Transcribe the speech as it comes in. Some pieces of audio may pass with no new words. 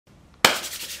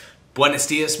Buenos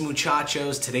dias,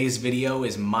 muchachos. Today's video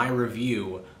is my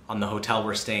review on the hotel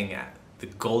we're staying at, the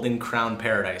Golden Crown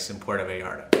Paradise in Puerto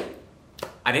Vallarta.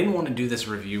 I didn't want to do this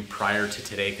review prior to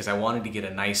today because I wanted to get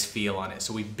a nice feel on it.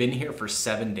 So we've been here for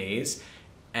 7 days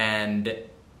and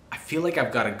I feel like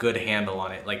I've got a good handle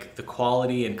on it. Like the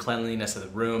quality and cleanliness of the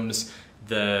rooms,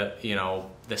 the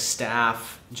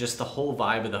staff, just the whole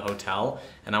vibe of the hotel.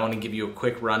 And I want to give you a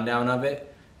quick rundown of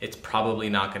it. It's probably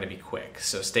not going to be quick,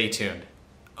 so stay tuned.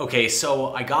 Okay,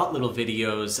 so I got little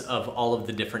videos of all of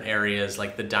the different areas,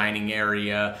 like the dining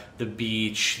area, the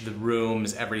beach, the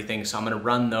rooms, everything. So I'm gonna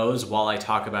run those while I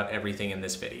talk about everything in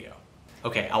this video.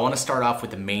 Okay, I wanna start off with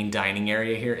the main dining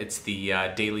area here. It's the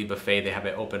daily buffet. They have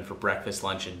it open for breakfast,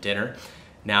 lunch, and dinner.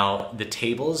 Now, the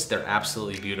tables, they're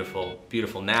absolutely beautiful.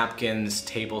 Beautiful napkins,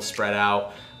 tables spread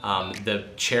out. The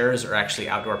chairs are actually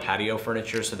outdoor patio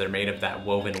furniture, so they're made of that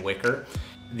woven wicker.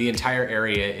 The entire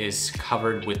area is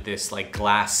covered with this like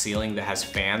glass ceiling that has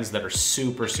fans that are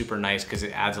super, super nice because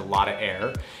it adds a lot of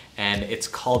air. And it's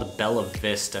called Bella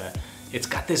Vista. It's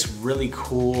got this really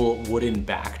cool wooden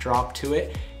backdrop to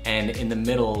it. And in the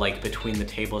middle, like between the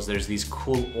tables, there's these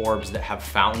cool orbs that have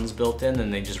fountains built in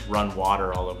and they just run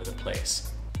water all over the place.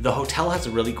 The hotel has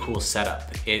a really cool setup.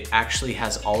 It actually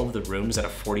has all of the rooms at a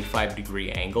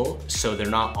 45-degree angle, so they're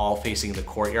not all facing the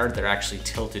courtyard, they're actually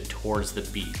tilted towards the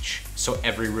beach. So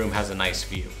every room has a nice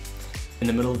view. In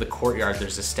the middle of the courtyard,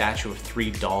 there's a statue of 3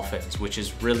 dolphins, which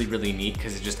is really, really neat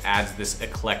because it just adds this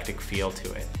eclectic feel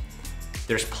to it.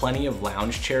 There's plenty of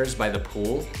lounge chairs by the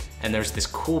pool, and there's this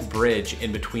cool bridge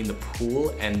in between the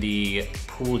pool and the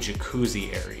pool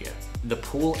jacuzzi area. The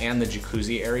pool and the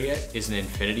jacuzzi area is an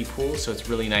infinity pool, so it's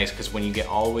really nice because when you get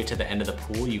all the way to the end of the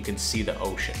pool, you can see the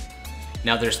ocean.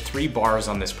 Now there's 3 bars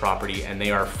on this property and they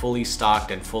are fully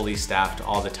stocked and fully staffed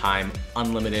all the time,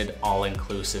 unlimited,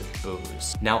 all-inclusive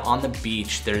booze. Now on the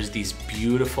beach, there's these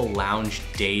beautiful lounge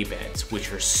day beds,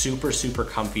 which are super, super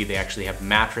comfy. They actually have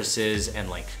mattresses and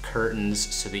like curtains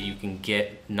so that you can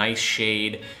get nice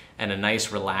shade and a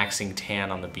nice relaxing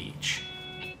tan on the beach.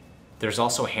 There's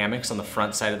also hammocks on the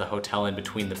front side of the hotel in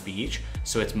between the beach,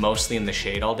 so it's mostly in the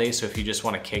shade all day, so if you just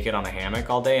want to kick it on a hammock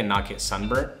all day and not get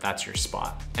sunburnt, that's your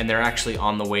spot. And they're actually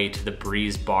on the way to the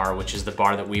Breeze Bar, which is the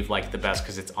bar that we've liked the best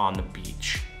because it's on the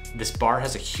beach. This bar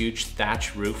has a huge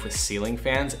thatch roof with ceiling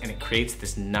fans, and it creates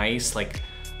this nice, like,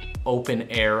 open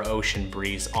air ocean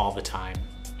breeze all the time.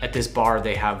 At this bar,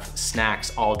 they have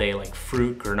snacks all day, like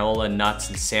fruit, granola, nuts,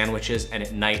 and sandwiches, and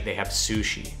at night they have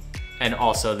sushi. And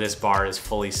also this bar is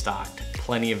fully stocked.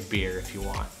 Plenty of beer if you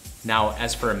want. Now,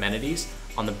 as for amenities,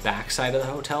 on the back side of the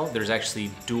hotel, there's actually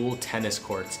dual tennis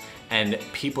courts and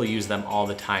people use them all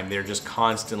the time. They're just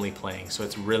constantly playing. So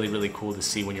it's really, really cool to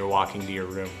see when you're walking to your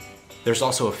room. There's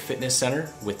also a fitness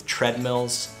center with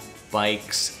treadmills,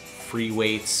 bikes, free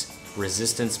weights,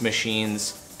 resistance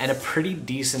machines, and a pretty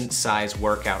decent sized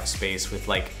workout space with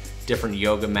like different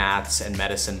yoga mats and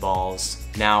medicine balls.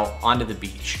 Now, onto the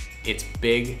beach. It's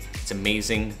big, it's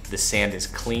amazing, the sand is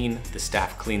clean, the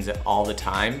staff cleans it all the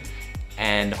time,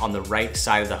 and on the right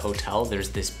side of the hotel,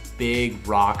 there's this big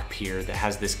rock pier that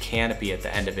has this canopy at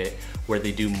the end of it where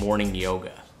they do morning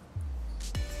yoga.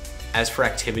 As for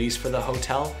activities for the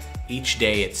hotel, each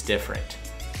day it's different.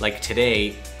 Like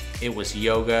today, it was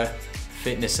yoga,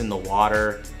 fitness in the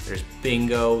water, there's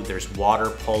bingo, there's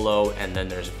water polo, and then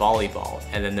there's volleyball,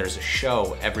 and then there's a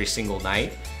show every single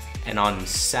night. And on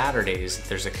Saturdays,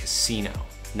 there's a casino.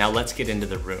 Now let's get into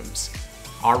the rooms.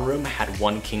 Our room had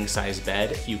 1 king-size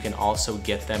bed. You can also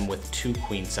get them with 2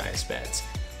 queen-size beds.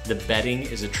 The bedding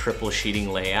is a triple sheeting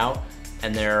layout,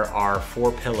 and there are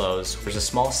 4 pillows. There's a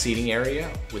small seating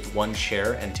area with 1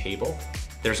 chair and table.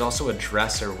 There's also a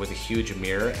dresser with a huge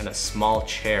mirror and a small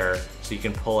chair so you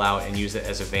can pull out and use it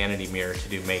as a vanity mirror to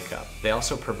do makeup. They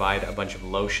also provide a bunch of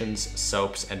lotions,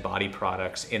 soaps, and body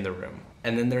products in the room.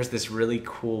 And then there's this really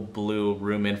cool blue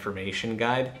room information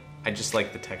guide. I just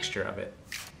like the texture of it.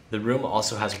 The room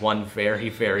also has 1 very,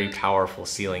 very powerful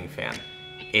ceiling fan.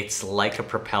 It's like a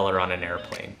propeller on an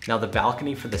airplane. Now the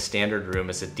balcony for the standard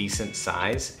room is a decent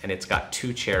size and it's got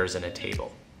 2 chairs and a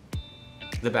table.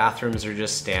 The bathrooms are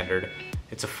just standard.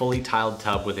 It's a fully tiled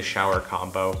tub with a shower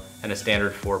combo and a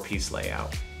standard 4-piece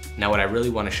layout. Now what I really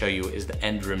want to show you is the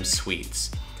end room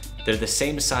suites. They're the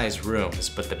same size rooms,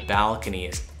 but the balcony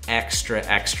is extra,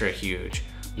 extra huge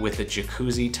with a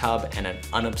jacuzzi tub and an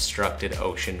unobstructed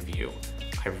ocean view.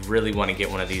 I really want to get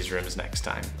one of these rooms next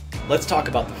time. Let's talk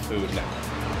about the food now.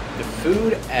 The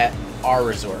food at our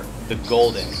resort, the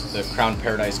Crown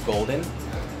Paradise Golden,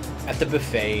 at the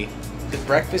buffet, the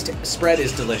breakfast spread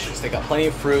is delicious. They got plenty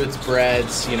of fruits,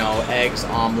 breads, eggs,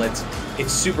 omelets.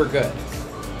 It's super good.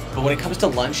 But when it comes to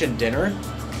lunch and dinner,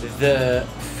 The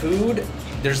food,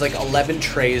 there's like 11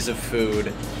 trays of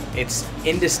food. It's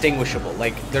indistinguishable.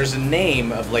 Like, there's a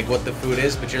name of like what the food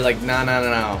is, but you're like,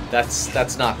 no,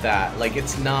 that's not that. Like,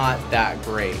 it's not that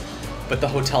great. But the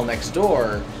hotel next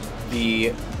door,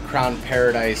 the Crown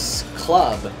Paradise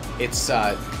Club, it's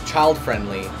child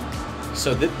friendly.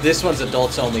 So this one's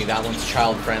adults only, that one's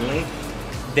child friendly.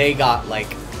 They got like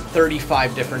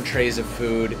 35 different trays of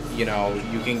food. You know,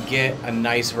 you can get a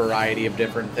nice variety of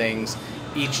different things.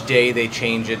 Each day they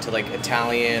change it to like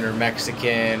Italian or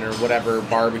Mexican or whatever,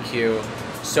 barbecue.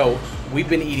 So we've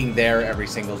been eating there every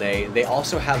single day. They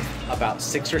also have about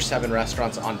 6 or 7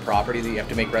 restaurants on property that you have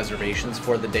to make reservations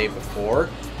for the day before.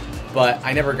 But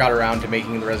I never got around to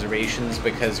making the reservations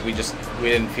because we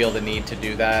didn't feel the need to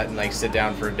do that and like sit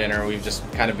down for dinner. We've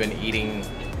just kind of been eating,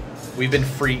 we've been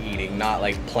free eating, not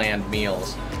like planned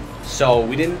meals. So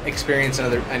we didn't experience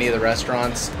any of the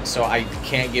restaurants, so I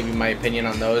can't give you my opinion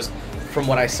on those. From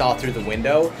what I saw through the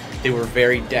window, they were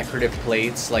very decorative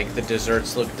plates. Like, the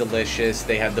desserts looked delicious.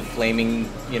 They had the flaming,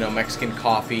 you know, Mexican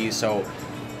coffee. So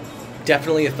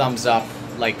definitely a thumbs up,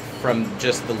 like, from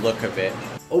just the look of it.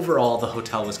 Overall, the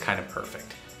hotel was kind of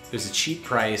perfect. It was a cheap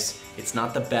price. It's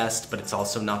not the best, but it's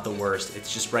also not the worst.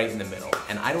 It's just right in the middle.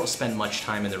 And I don't spend much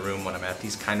time in the room when I'm at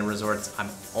these kind of resorts. I'm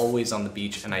always on the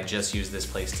beach, and I just use this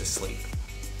place to sleep.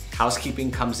 Housekeeping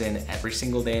comes in every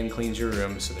single day and cleans your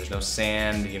room, so there's no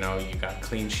sand, you know, you got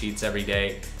clean sheets every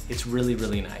day. It's really,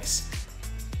 really nice.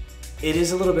 It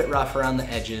is a little bit rough around the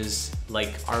edges,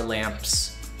 like our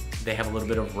lamps, they have a little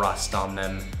bit of rust on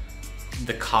them.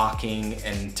 The caulking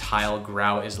and tile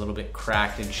grout is a little bit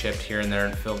cracked and chipped here and there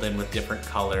and filled in with different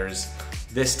colors.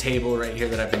 This table right here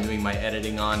that I've been doing my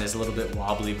editing on is a little bit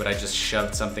wobbly, but I just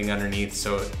shoved something underneath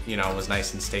so, you know, it was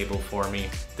nice and stable for me.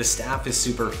 The staff is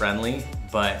super friendly,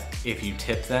 but if you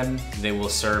tip them, they will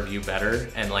serve you better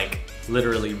and like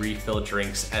literally refill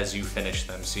drinks as you finish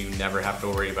them, so you never have to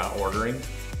worry about ordering.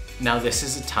 Now, this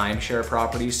is a timeshare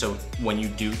property, so when you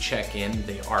do check in,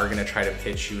 they are gonna try to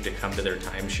pitch you to come to their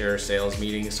timeshare sales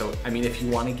meeting. So, I mean, if you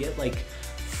wanna get like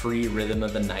free Rhythm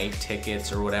of the Night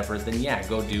tickets or whatever, then yeah,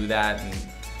 go do that. And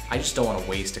I just don't want to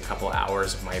waste a couple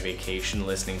hours of my vacation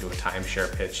listening to a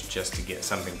timeshare pitch just to get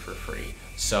something for free.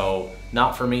 So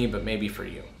not for me, but maybe for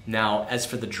you. Now, as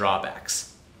for the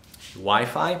drawbacks,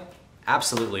 Wi-Fi,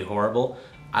 absolutely horrible.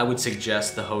 I would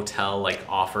suggest the hotel like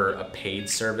offer a paid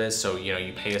service. So, you know,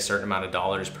 you pay a certain amount of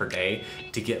dollars per day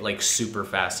to get like super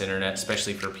fast internet,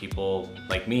 especially for people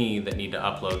like me that need to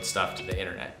upload stuff to the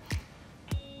internet.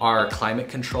 Our climate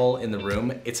control in the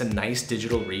room, it's a nice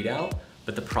digital readout,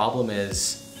 but the problem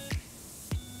is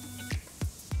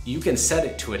you can set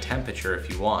it to a temperature if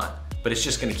you want, but it's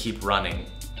just gonna keep running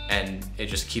and it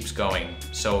just keeps going.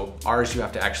 So ours you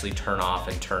have to actually turn off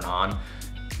and turn on.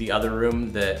 The other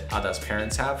room that Ada's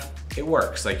parents have, it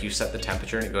works. Like, you set the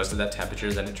temperature and it goes to that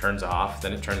temperature, then it turns off,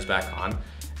 then it turns back on.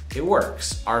 It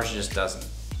works, ours just doesn't.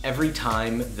 Every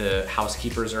time the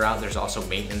housekeepers are out, there's also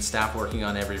maintenance staff working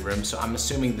on every room. So I'm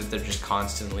assuming that they're just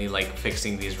constantly like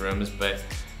fixing these rooms, but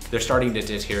they're starting to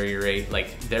deteriorate.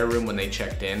 Like, their room when they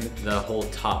checked in, the whole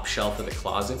top shelf of the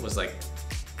closet was like,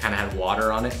 kind of had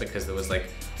water on it because there was like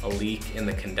a leak in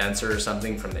the condenser or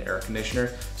something from the air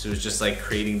conditioner. So it was just like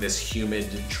creating this humid,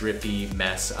 drippy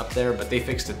mess up there, but they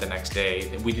fixed it the next day.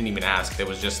 We didn't even ask, it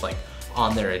was just like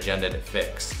on their agenda to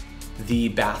fix. The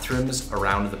bathrooms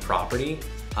around the property,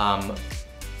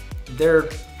 they're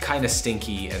kind of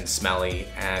stinky and smelly,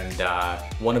 and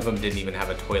one of them didn't even have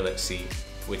a toilet seat,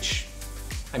 which,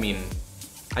 I mean,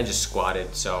 I just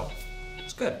squatted, so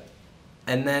it's good.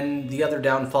 And then the other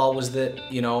downfall was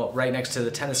that, you know, right next to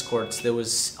the tennis courts, there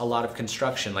was a lot of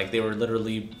construction. Like, they were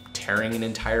literally tearing an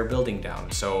entire building down.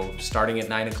 So starting at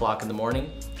 9 o'clock in the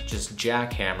morning, just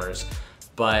jackhammers.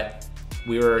 But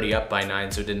we were already up by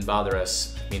 9, so it didn't bother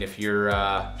us. I mean, if you're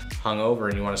hungover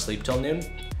and you want to sleep till noon,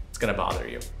 it's gonna bother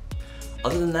you.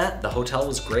 Other than that, the hotel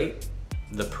was great.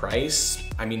 The price,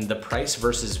 I mean, the price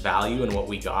versus value and what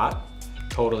we got,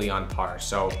 totally on par.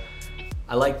 So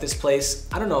I like this place.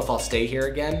 I don't know if I'll stay here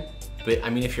again, but I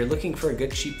mean, if you're looking for a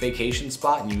good cheap vacation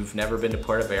spot and you've never been to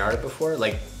Puerto Vallarta before,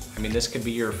 like, I mean, this could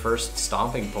be your first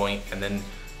stomping point, and then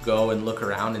go and look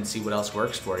around and see what else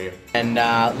works for you. And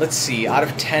let's see, out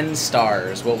of 10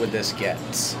 stars, what would this get?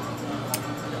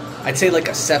 I'd say like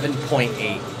a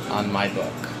 7.8 on my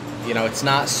book. You know, it's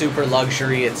not super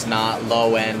luxury, it's not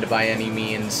low end by any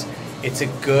means. It's a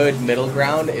good middle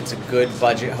ground, it's a good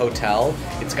budget hotel.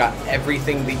 It's got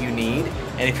everything that you need,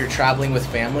 and if you're traveling with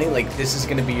family, like, this is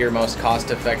gonna be your most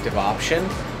cost-effective option.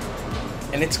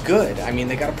 And it's good. I mean,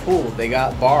 they got a pool, they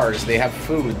got bars, they have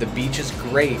food, the beach is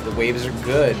great, the waves are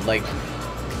good. Like,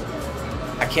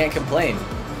 I can't complain.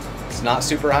 It's not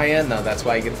super high end though, that's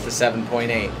why it gets the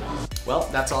 7.8. Well,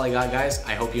 that's all I got, guys.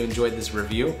 I hope you enjoyed this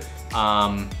review.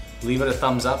 Leave it a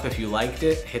thumbs up if you liked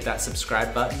it. Hit that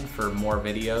subscribe button for more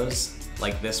videos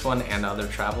like this one and other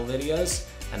travel videos,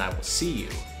 and I will see you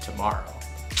tomorrow.